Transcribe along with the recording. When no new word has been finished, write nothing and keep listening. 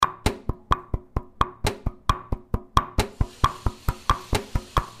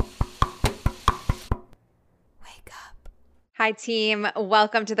Hi, team.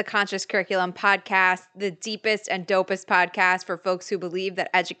 Welcome to the Conscious Curriculum Podcast, the deepest and dopest podcast for folks who believe that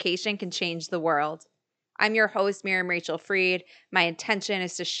education can change the world. I'm your host, Miriam Rachel Freed. My intention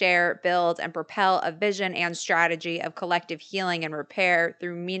is to share, build, and propel a vision and strategy of collective healing and repair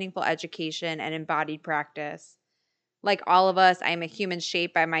through meaningful education and embodied practice. Like all of us, I am a human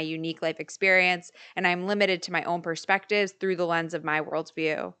shaped by my unique life experience, and I'm limited to my own perspectives through the lens of my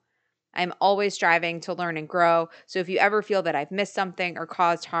worldview. I'm always striving to learn and grow, so if you ever feel that I've missed something or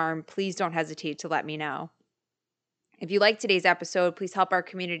caused harm, please don't hesitate to let me know. If you like today's episode, please help our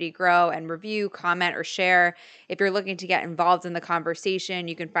community grow and review, comment, or share. If you're looking to get involved in the conversation,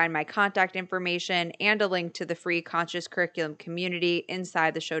 you can find my contact information and a link to the free Conscious Curriculum community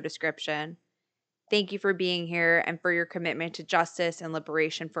inside the show description. Thank you for being here and for your commitment to justice and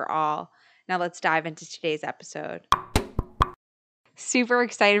liberation for all. Now let's dive into today's episode. Super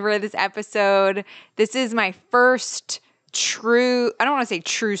excited for this episode. This is my first I don't want to say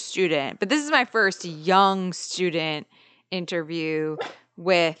true student, but this is my first young student interview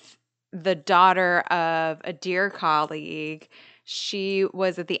with the daughter of a dear colleague. She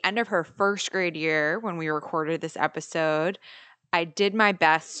was at the end of her first grade year when we recorded this episode. I did my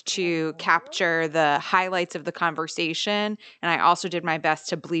best to capture the highlights of the conversation, and I also did my best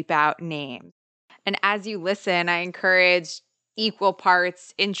to bleep out names. And as you listen, I encourage equal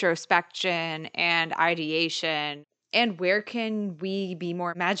parts introspection and ideation. And where can we be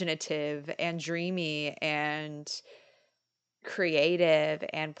more imaginative and dreamy and creative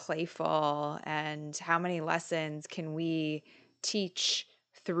and playful? And how many lessons can we teach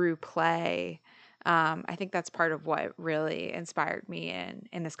through play? I think that's part of what really inspired me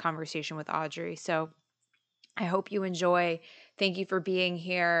in this conversation with Audrey. So I hope you enjoy. Thank you for being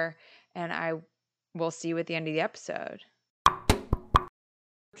here. And I will see you at the end of the episode.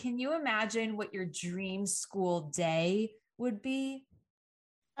 Can you imagine what your dream school day would be?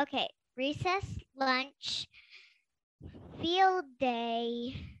 Okay, recess, lunch, field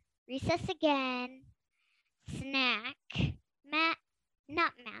day, recess again, snack, not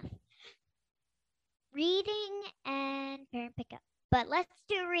math, reading, and parent pickup. But let's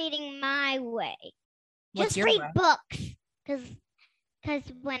do reading my way. What's Just your read way? books, because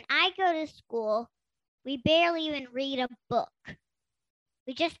when I go to school, we barely even read a book.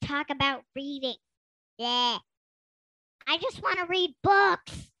 We just talk about reading. Yeah. I just want to read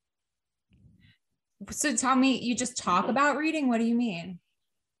books. So tell me, you just talk about reading? What do you mean?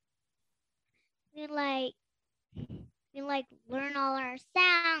 We learn all our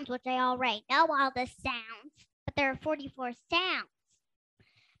sounds, which I already know all the sounds, but there are 44 sounds.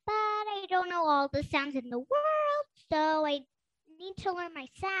 But I don't know all the sounds in the world, so I need to learn my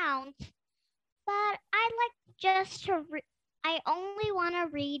sounds. But I like just to I only want to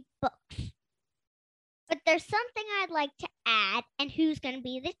read books. But there's something I'd like to add, and who's going to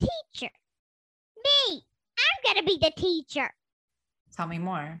be the teacher? Me! I'm going to be the teacher. Tell me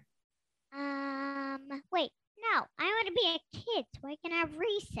more. Wait, no, I want to be a kid so I can have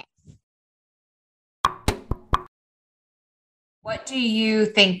recess. What do you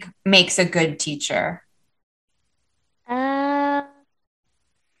think makes a good teacher? I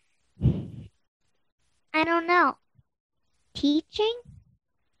don't know. Teaching?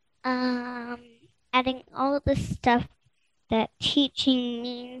 Adding all of the stuff that teaching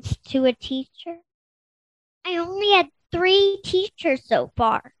means to a teacher. I only had 3 teachers so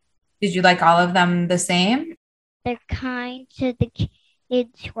far. Did you like all of them the same? They're kind to the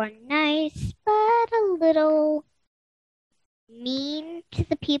kids who are nice, but a little mean to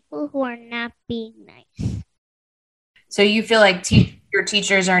the people who are not being nice. So you feel like your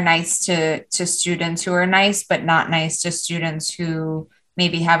teachers are nice to students who are nice, but not nice to students who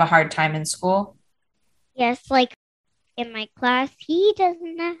maybe have a hard time in school? Yes, like in my class, he does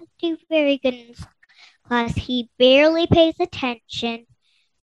not do very good in class. He barely pays attention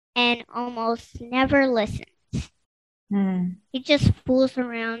and almost never listens. He just fools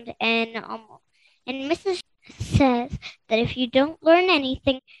around and Mrs. says that if you don't learn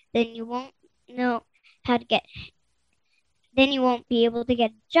anything, then you won't know how to then you won't be able to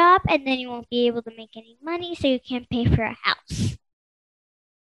get a job, and then you won't be able to make any money, so you can't pay for a house.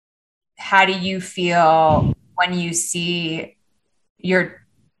 How do you feel when you see your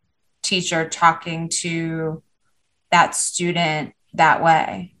teacher talking to that student that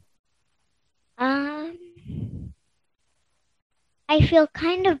way? I feel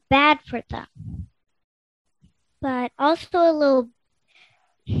kind of bad for them, but also a little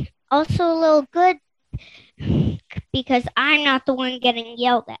good because I'm not the one getting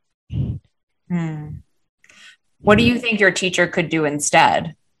yelled at. What do you think your teacher could do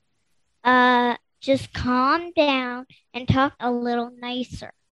instead? just calm down and talk a little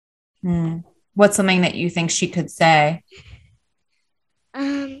nicer. What's something that you think she could say?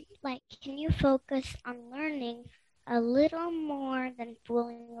 Like, can you focus on learning a little more than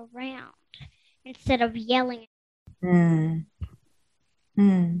fooling around instead of yelling?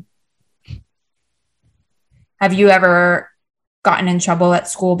 Have you ever gotten in trouble at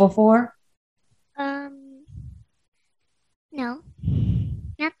school before? No.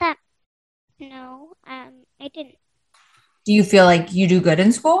 Not that. No, I didn't. Do you feel like you do good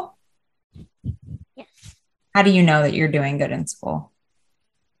in school? Yes. How do you know that you're doing good in school?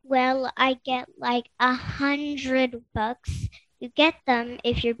 Well, I get like $100. You get them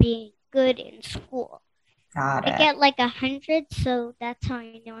if you're being good in school. Got it. I get like 100, so that's how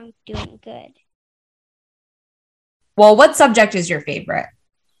I know I'm doing good. Well, what subject is your favorite?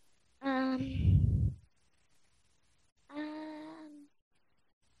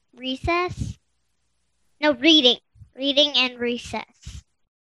 Recess? No, reading. Reading and recess.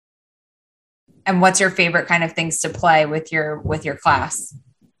 And what's your favorite kind of things to play with your class?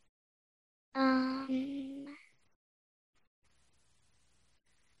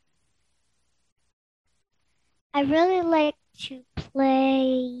 I really like to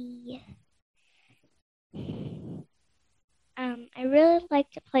play. I really like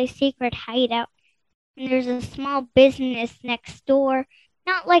to play Secret Hideout. And there's a small business next door,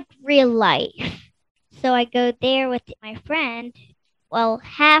 not like real life. So I go there with my friend, well,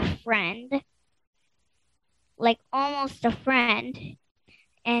 half friend, like almost a friend.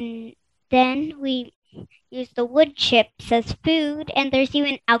 And then we use the wood chips as food, and there's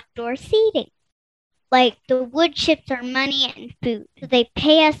even outdoor seating. Like, the wood chips are money and food. So they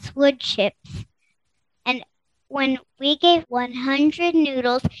pay us wood chips. And when we gave 100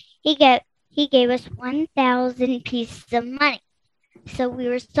 noodles, he gave us 1,000 pieces of money. So we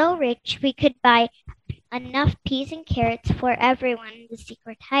were so rich we could buy enough peas and carrots for everyone in the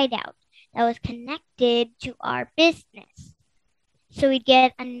secret hideout that was connected to our business. So we'd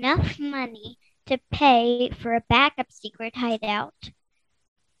get enough money to pay for a backup secret hideout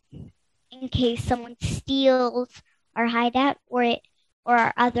in case someone steals our hideout or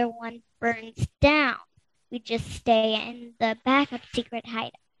our other one burns down. We just stay in the backup secret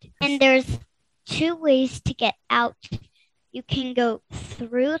hideout. And there's 2 ways to get out. You can go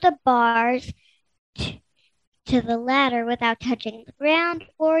through the bars to the ladder without touching the ground,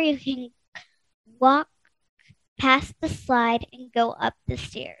 or you can walk past the slide and go up the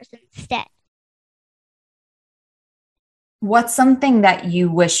stairs instead. What's something that you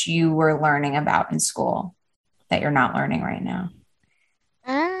wish you were learning about in school that you're not learning right now?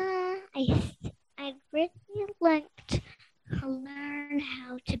 I'd really like to learn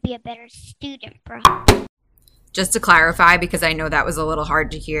how to be a better student. Just to clarify, because I know that was a little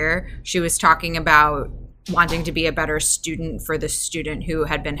hard to hear, she was talking about wanting to be a better student for the student who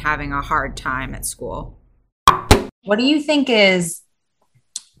had been having a hard time at school. What do you think is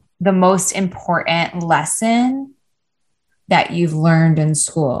the most important lesson that you've learned in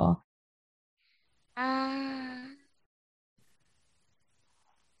school?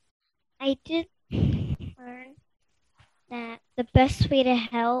 I did learn that the best way to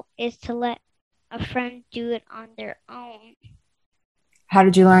help is to let a friend do it on their own. How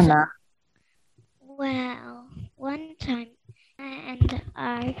did you learn that? Well, one time and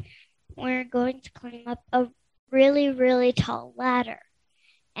I were going to climb up a really, really tall ladder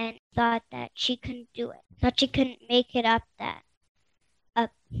and thought that she couldn't do it. Thought she couldn't make it up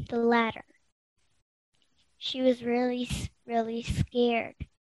the ladder. She was really, really scared.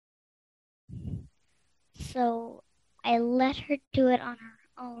 So I let her do it on her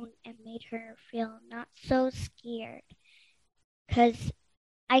own and made her feel not so scared. Because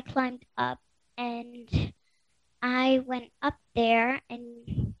I climbed up and I went up there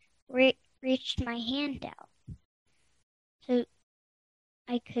and reached my hand out so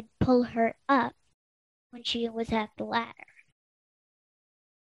I could pull her up when she was at the ladder.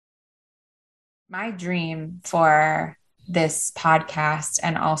 My dream for this podcast,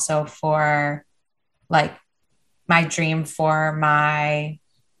 and also for my dream for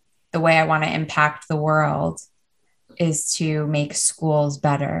the way I want to impact the world, is to make schools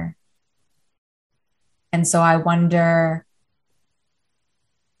better. And so I wonder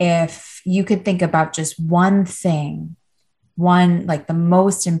if you could think about just one thing, the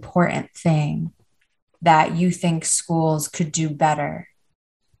most important thing that you think schools could do better,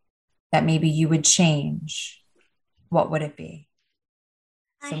 that maybe you would change. What would it be?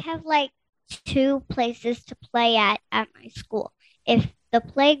 I have 2 places to play at my school. If the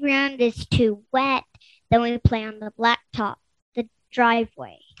playground is too wet, then we play on the blacktop, the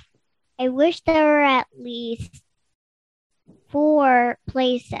driveway. I wish there were at least 4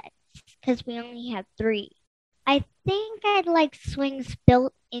 play sets because we only have 3. I think I'd like swings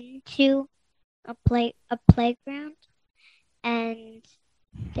built into a playground, and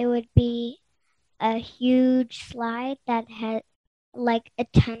there would be a huge slide that had like a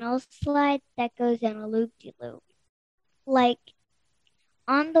tunnel slide that goes in a loop-de-loop. Like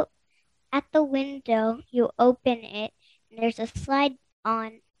at the window, you open it, and there's a slide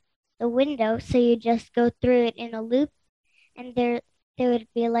on the window, so you just go through it in a loop, and there would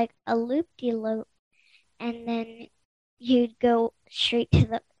be like a loop-de-loop, and then you'd go straight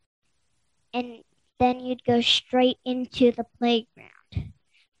to into the playground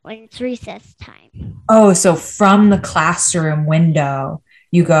when it's recess time. Oh, so from the classroom window,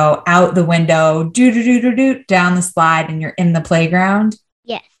 you go out the window, down the slide, and you're in the playground?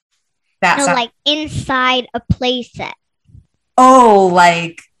 Yes. That's like inside a play set. Oh,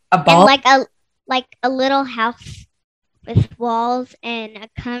 like a ball? And like a little house with walls and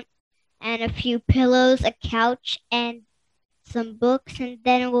a few pillows, a couch, and some books, and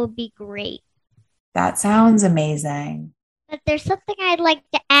then it will be great. That sounds amazing. But there's something I'd like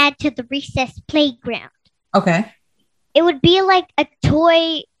to add to the recess playground. Okay. It would be like a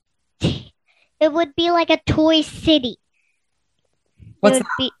toy. It would be like a toy city. What's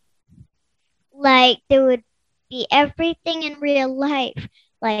that? There would be everything in real life,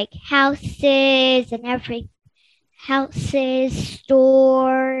 like houses and houses,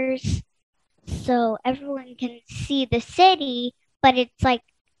 stores, so everyone can see the city, but it's like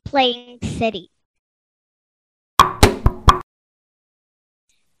playing city.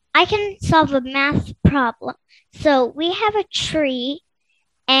 I can solve a math problem. So we have a tree,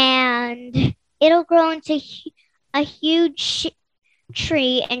 and it'll grow into a huge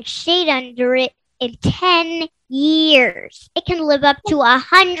tree and shade under it in 10 years. It can live up to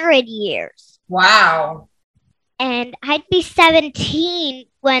 100 years. Wow. And I'd be 17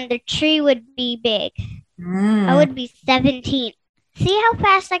 when the tree would be big. I would be 17. See how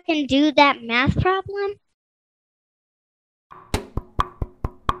fast I can do that math problem?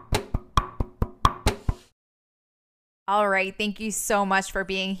 All right. Thank you so much for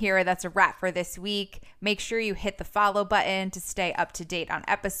being here. That's a wrap for this week. Make sure you hit the follow button to stay up to date on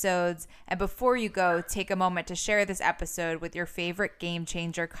episodes. And before you go, take a moment to share this episode with your favorite Game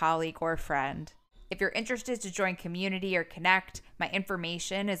Changer colleague or friend. If you're interested to join community or connect, my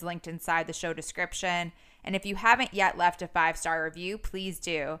information is linked inside the show description. And if you haven't yet left a 5-star review, please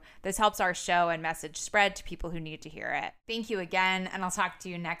do. This helps our show and message spread to people who need to hear it. Thank you again, and I'll talk to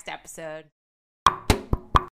you next episode.